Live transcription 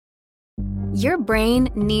Your brain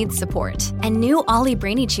needs support, and new Ollie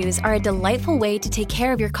Brainy Chews are a delightful way to take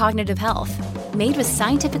care of your cognitive health. Made with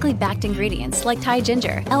scientifically backed ingredients like Thai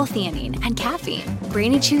ginger, L-theanine, and caffeine,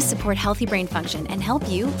 Brainy Chews support healthy brain function and help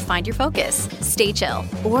you find your focus, stay chill,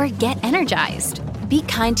 or get energized. Be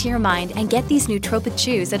kind to your mind and get these nootropic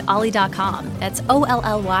chews at ollie.com. That's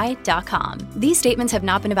OLLY.com. These statements have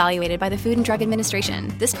not been evaluated by the Food and Drug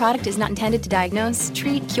Administration. This product is not intended to diagnose,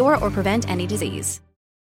 treat, cure, or prevent any disease.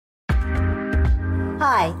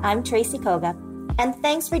 Hi, I'm Tracy Koga, and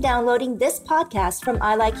thanks for downloading this podcast from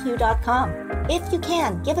ilikeyou.com. If you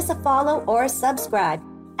can, give us a follow or subscribe.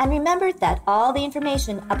 And remember that all the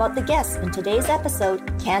information about the guests in today's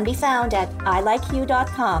episode can be found at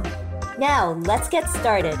ilikeyou.com. Now, let's get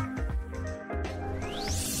started.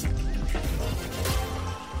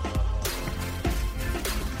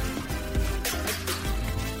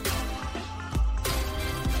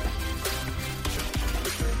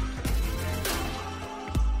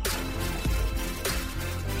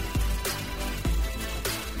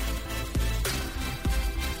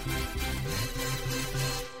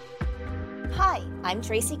 Hi, I'm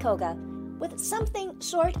Tracy Koga with something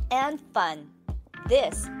short and fun.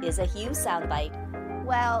 This is a Hugh Soundbite.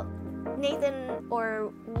 Well, Nathan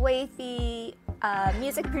or Wayfie,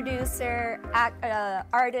 music producer,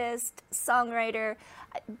 artist, songwriter,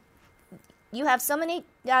 you have so many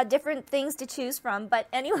different things to choose from. But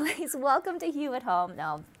anyways, welcome to Hugh at Home.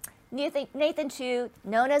 Now, Nathan Chiu,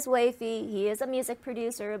 known as Wayfie, he is a music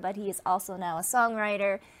producer, but he is also now a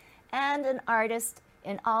songwriter and an artist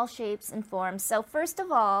in all shapes and forms. So first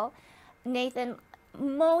of all, Nathan,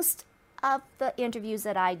 most of the interviews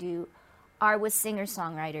that I do are with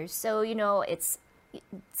singer-songwriters. So, you know, it's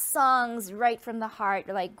songs right from the heart,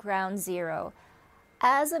 like ground zero.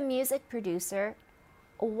 As a music producer,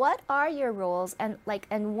 what are your roles and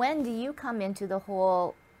when do you come into the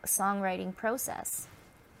whole songwriting process?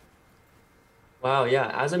 Wow,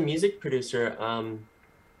 yeah. As a music producer,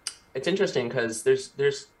 it's interesting because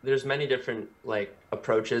there's many different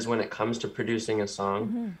approaches when it comes to producing a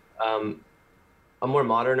song. Mm-hmm. A more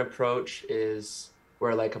modern approach is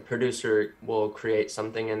where a producer will create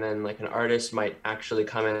something and then an artist might actually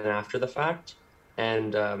come in after the fact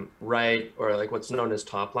and write or what's known as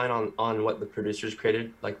top line on what the producers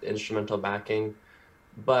created, like the instrumental backing.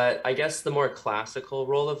 But I guess the more classical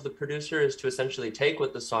role of the producer is to essentially take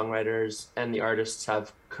what the songwriters and the artists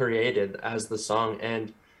have created as the song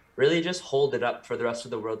and really just hold it up for the rest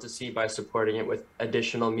of the world to see by supporting it with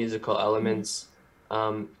additional musical elements.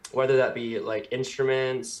 Whether that be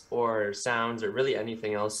instruments or sounds or really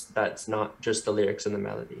anything else that's not just the lyrics and the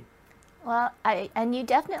melody. Well, and you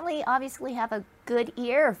definitely obviously have a good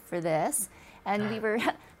ear for this. And we were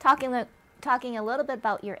talking a little bit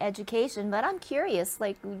about your education, but I'm curious,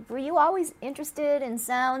 were you always interested in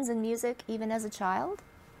sounds and music even as a child?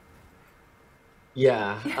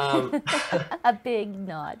 Yeah. A big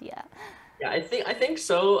nod, yeah. Yeah, I think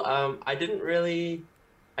so. I didn't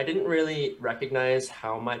really recognize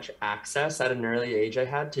how much access at an early age I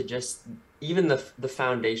had to just even the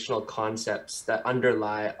foundational concepts that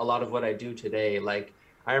underlie a lot of what I do today.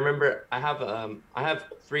 I remember I have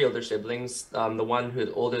 3 older siblings. The one who's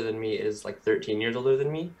older than me is 13 years older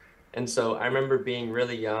than me. And so I remember being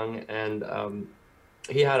really young and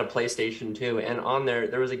he had a PlayStation 2 and on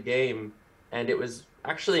there was a game and it was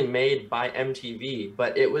actually made by MTV,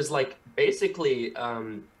 but it was basically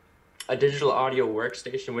a digital audio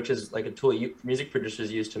workstation, which is a tool music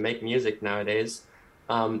producers use to make music nowadays,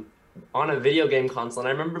 on a video game console. And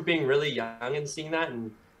I remember being really young and seeing that.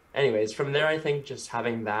 And anyways, from there, I think just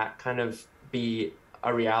having that kind of be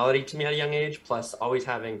a reality to me at a young age, plus always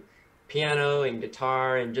having piano and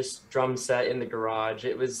guitar and just drum set in the garage.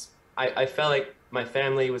 It was, I felt like my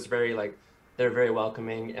family was very they're very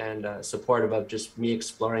welcoming and supportive of just me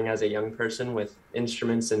exploring as a young person with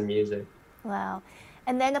instruments and music. Wow.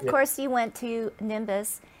 And then, of course, you went to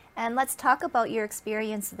Nimbus, and let's talk about your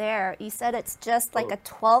experience there. You said it's just a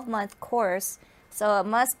 12-month course, so it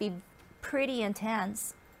must be pretty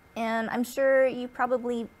intense. And I'm sure you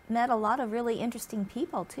probably met a lot of really interesting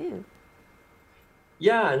people, too.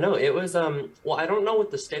 Yeah, no, it was, well, I don't know what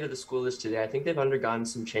the state of the school is today. I think they've undergone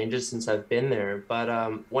some changes since I've been there.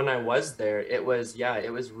 But when I was there, it was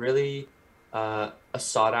really a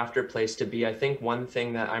sought after place to be. I think one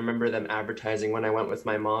thing that I remember them advertising when I went with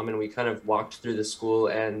my mom and we kind of walked through the school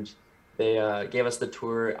and they gave us the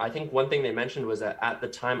tour. I think one thing they mentioned was that at the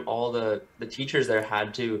time, all the teachers there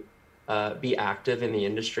had to be active in the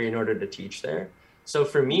industry in order to teach there. So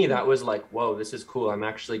for me, that was whoa, this is cool. I'm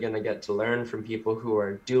actually going to get to learn from people who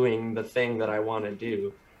are doing the thing that I want to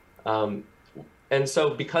do. And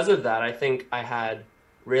so because of that, I think I had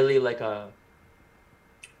really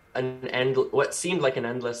what seemed like an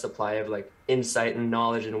endless supply of like insight and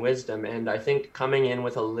knowledge and wisdom. And I think coming in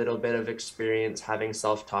with a little bit of experience, having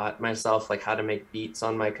self-taught myself like how to make beats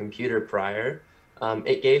on my computer prior,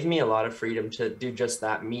 it gave me a lot of freedom to do just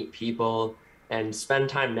that, meet people and spend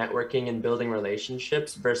time networking and building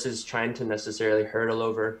relationships versus trying to necessarily hurdle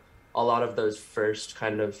over a lot of those first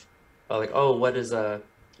kind of like, oh, what is a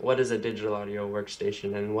digital audio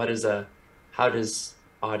workstation, and how does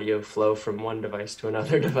audio flow from one device to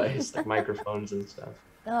another device, like microphones and stuff.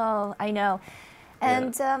 Oh, I know.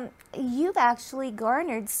 And you've actually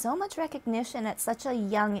garnered so much recognition at such a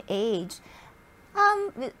young age.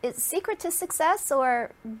 Is secret to success,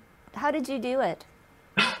 or how did you do it?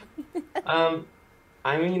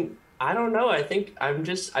 I mean, I don't know. I think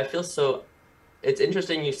I feel so, it's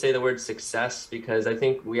interesting you say the word success, because I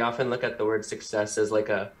think we often look at the word success as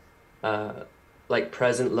like like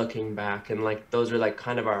present looking back, and like those are like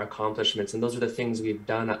kind of our accomplishments, and those are the things we've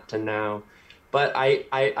done up to now. But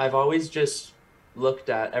I've always just looked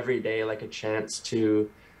at every day like a chance to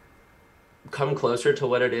come closer to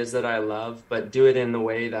what it is that I love, but do it in the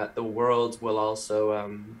way that the world will also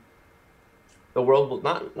the world will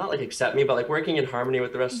not like accept me, but like working in harmony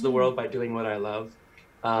with the rest of the world by doing what I love.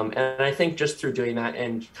 And I think just through doing that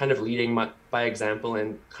and kind of leading by example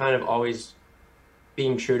and kind of always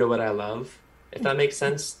being true to what I love, if that makes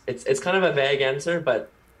sense. It's kind of a vague answer, but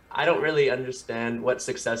I don't really understand what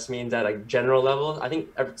success means at a general level. I think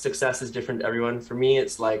success is different to everyone. For me,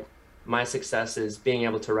 it's like my success is being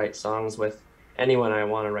able to write songs with anyone I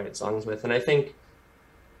want to write songs with. And I think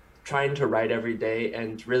trying to write every day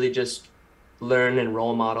and really just learn and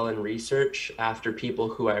role model and research after people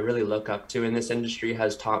who I really look up to in this industry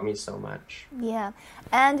has taught me so much. Yeah.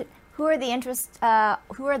 And who are the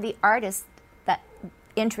artists that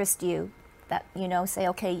interest you, that, you know, say,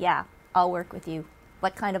 okay, yeah, I'll work with you?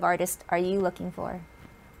 What kind of artist are you looking for?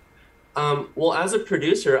 Well, as a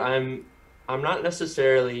producer, I'm not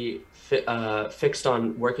necessarily fixed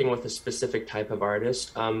on working with a specific type of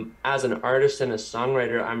artist. As an artist and a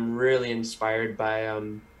songwriter, I'm really inspired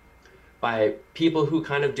by people who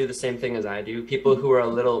kind of do the same thing as I do, people who are a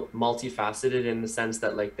little multifaceted in the sense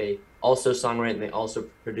that like they also songwrite and they also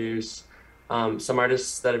produce. Some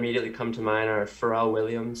artists that immediately come to mind are Pharrell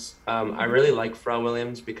Williams. I really like Pharrell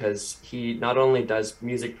Williams because he not only does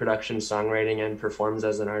music production, songwriting, and performs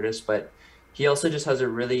as an artist, but he also just has a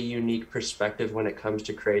really unique perspective when it comes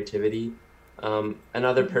to creativity.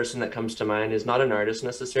 Another person that comes to mind is not an artist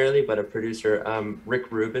necessarily, but a producer,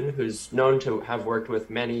 Rick Rubin, who's known to have worked with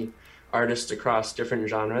many artists across different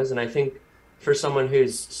genres. And I think for someone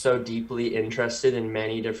who's so deeply interested in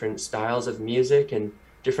many different styles of music and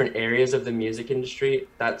different areas of the music industry,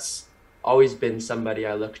 that's always been somebody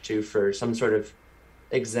I look to for some sort of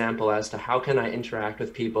example as to how can I interact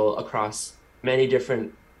with people across many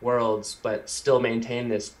different worlds, but still maintain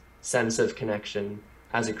this sense of connection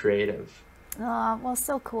as a creative. Oh, well,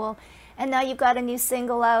 so cool. And now you've got a new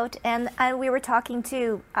single out, and we were talking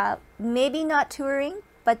too, maybe not touring,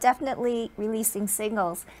 but definitely releasing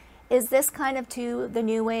singles. Is this kind of the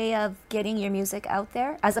new way of getting your music out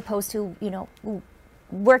there, as opposed to, you know,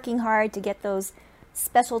 working hard to get those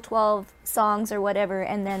special 12 songs or whatever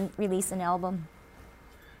and then release an album?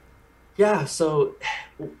 Yeah, so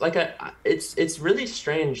like it's really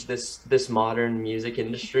strange, this modern music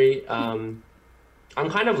industry. I'm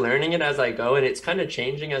kind of learning it as I go, and it's kind of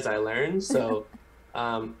changing as I learn. So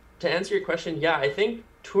to answer your question, yeah, I think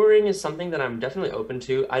touring is something that I'm definitely open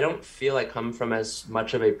to. I don't feel I come from as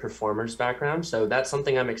much of a performer's background, so that's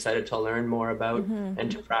something I'm excited to learn more about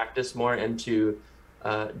and to practice more and to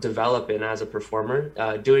develop in as a performer.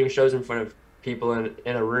 Doing shows in front of people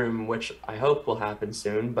in a room, which I hope will happen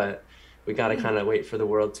soon, but we got to kind of wait for the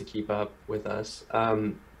world to keep up with us.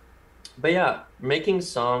 But yeah, making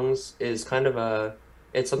songs is kind of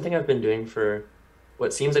it's something I've been doing for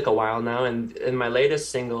what seems like a while now. And in my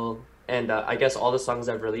latest single, and I guess all the songs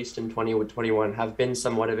I've released in 2021 have been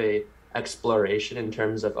somewhat of a exploration in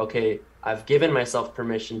terms of, okay, I've given myself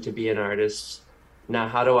permission to be an artist. Now,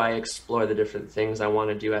 how do I explore the different things I want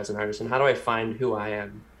to do as an artist, and how do I find who I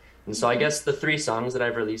am? And so I guess the 3 songs that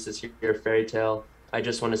I've released this year, Fairy Tale, I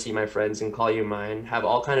Just Want to See My Friends, and Call You Mine, have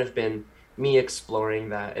all kind of been me exploring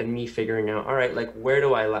that and me figuring out, all right, like where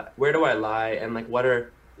do I lie, and like what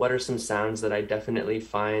are some sounds that I definitely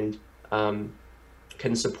find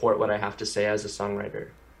can support what I have to say as a songwriter.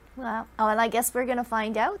 Well, and I guess we're gonna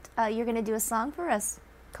find out. You're gonna do a song for us,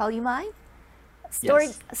 Call You Mine.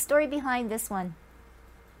 Yes. Story behind this one.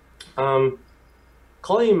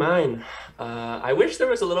 Call You Mine. I wish there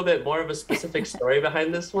was a little bit more of a specific story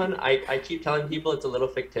behind this one. I keep telling people it's a little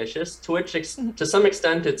fictitious, to which to some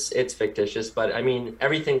extent it's fictitious, but I mean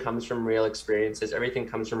everything comes from real experiences, everything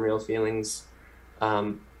comes from real feelings.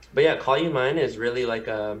 But yeah, Call You Mine is really like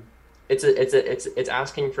it's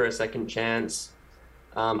asking for a second chance.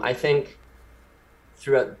 I think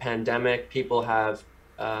throughout the pandemic, people have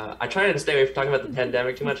I try to stay away from talking about the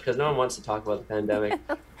pandemic too much because no one wants to talk about the pandemic.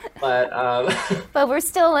 But But we're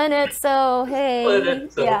still in it, so hey,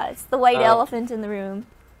 so, yeah, it's the white elephant in the room.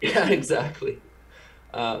 yeah, exactly.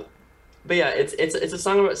 But yeah, it's a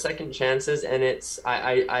song about second chances, and it's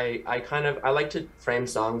I like to frame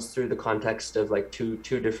songs through the context of like two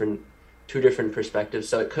different perspectives.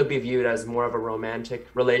 So it could be viewed as more of a romantic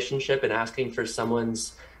relationship and asking for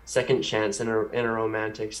someone's second chance in a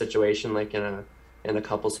romantic situation, like in a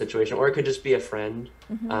couple situation, or it could just be a friend.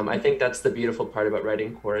 I think that's the beautiful part about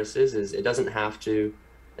writing choruses is it doesn't have to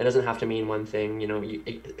mean one thing. You know,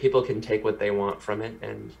 people can take what they want from it,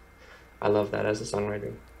 and I love that as a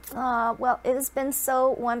songwriter. Well, it has been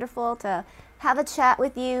so wonderful to have a chat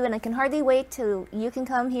with you, and I can hardly wait till you can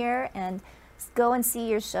come here and go and see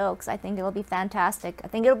your show, because I think it'll be fantastic. I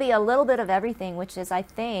think it'll be a little bit of everything, which is, I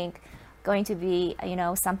think, going to be, you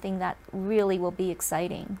know, something that really will be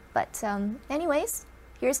exciting. But anyways,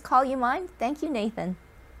 here's Call You Mine. Thank you, Nathan.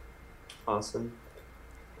 Awesome.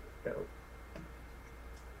 Go.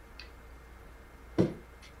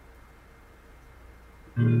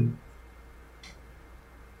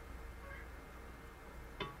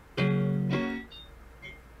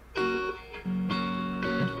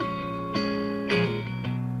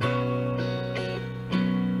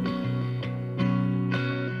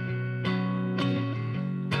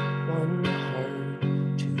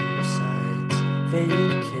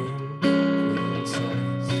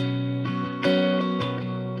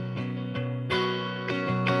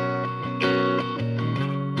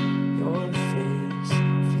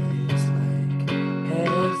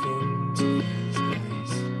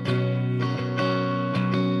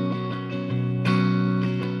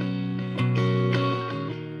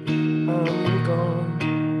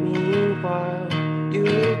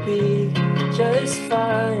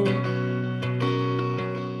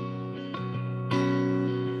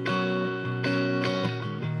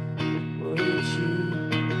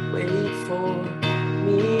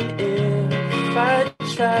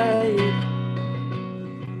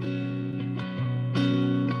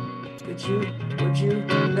 Would you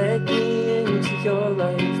let me into your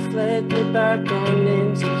life? Let me back on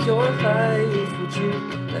into your life. Would you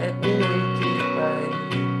let me make it right?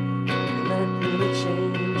 Let me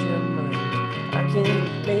change your mind. I can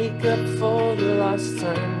make up for the lost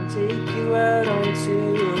time. Take you out onto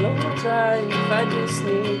a long drive. I just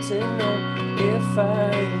need to know if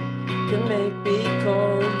I can make me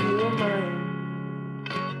call you mine.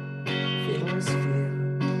 Things feel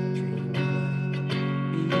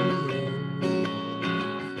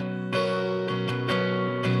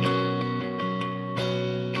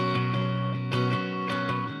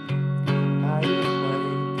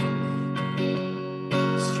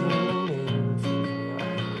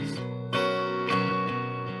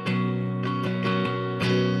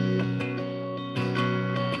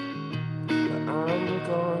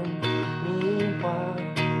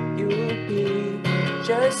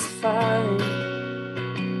just fine.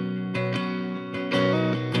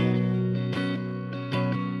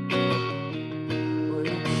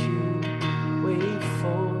 Would you wait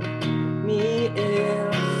for me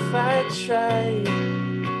if I tried?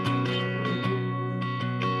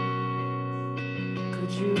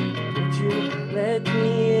 Would you let me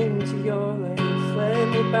into your life? Let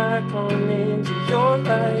me back on into your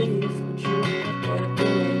life. Would you let me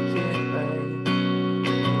make it right?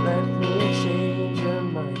 Let me change your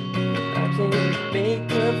mind. I can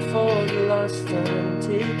make up for the lost time.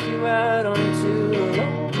 Take you out onto a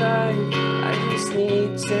long drive. I just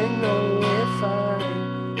need to know if I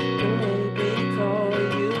can maybe call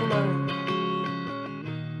you mine.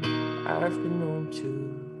 I've been known to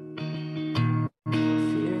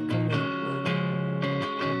fear commitment,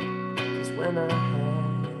 'cause when I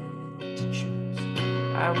had to choose,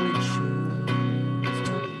 I would choose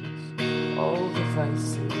to lose all the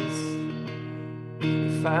vices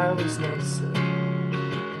if I was nicer.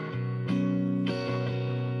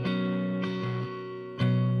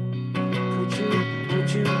 Would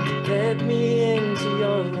you let me into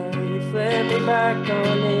your life? Let me back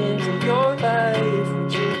on into your life.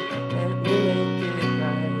 Would you let me make it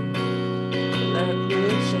right? Let me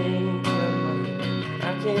change my mind. I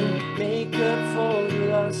can make up for the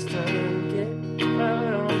lost time. Get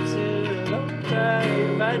right onto the long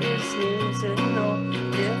drive. I just need to know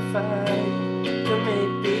if I can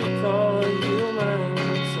maybe call you mine.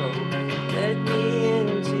 So let me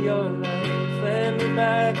into your life, let me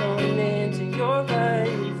back on into your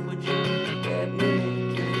life. Would you let me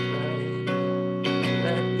make it right?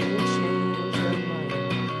 Let me change your mind.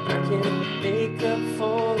 I can make up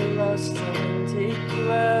for the lost time, take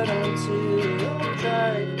you out onto your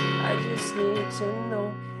drive. I just need to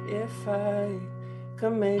know if I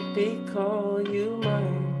can maybe call you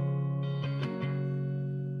mine.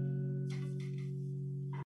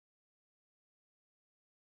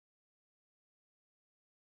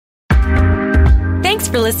 Thanks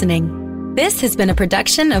for listening. This has been a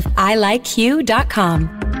production of ilikeyou.com.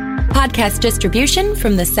 Podcast distribution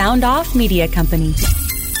from the Sound Off Media Company.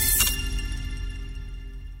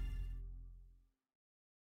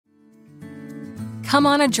 Come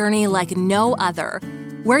on a journey like no other,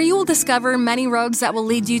 where you will discover many roads that will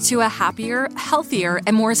lead you to a happier, healthier,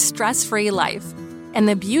 and more stress-free life. And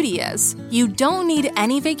the beauty is, you don't need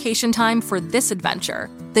any vacation time for this adventure.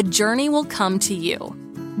 The journey will come to you.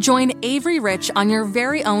 Join Avery Rich on your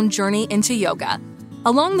very own journey into yoga.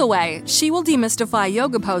 Along the way, she will demystify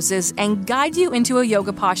yoga poses and guide you into a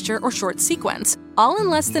yoga posture or short sequence, all in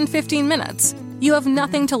less than 15 minutes. You have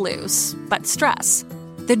nothing to lose but stress.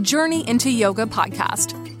 The Journey into Yoga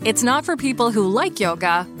podcast. It's not for people who like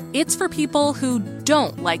yoga, it's for people who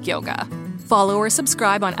don't like yoga. Follow or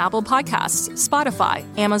subscribe on Apple Podcasts, Spotify,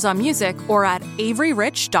 Amazon Music, or at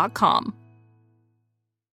averyrich.com.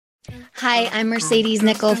 Hi, I'm Mercedes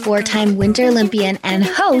Nichol, four-time Winter Olympian and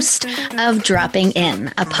host of Dropping In,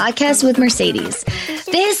 a podcast with Mercedes.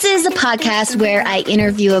 This is a podcast where I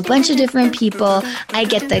interview a bunch of different people. I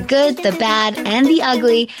get the good, the bad, and the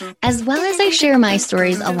ugly, as well as I share my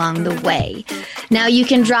stories along the way. Now you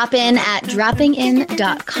can drop in at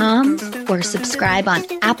droppingin.com or subscribe on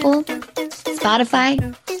Apple, Spotify,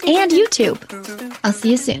 and YouTube. I'll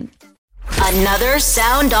see you soon. Another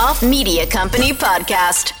Sound Off Media Company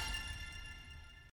podcast.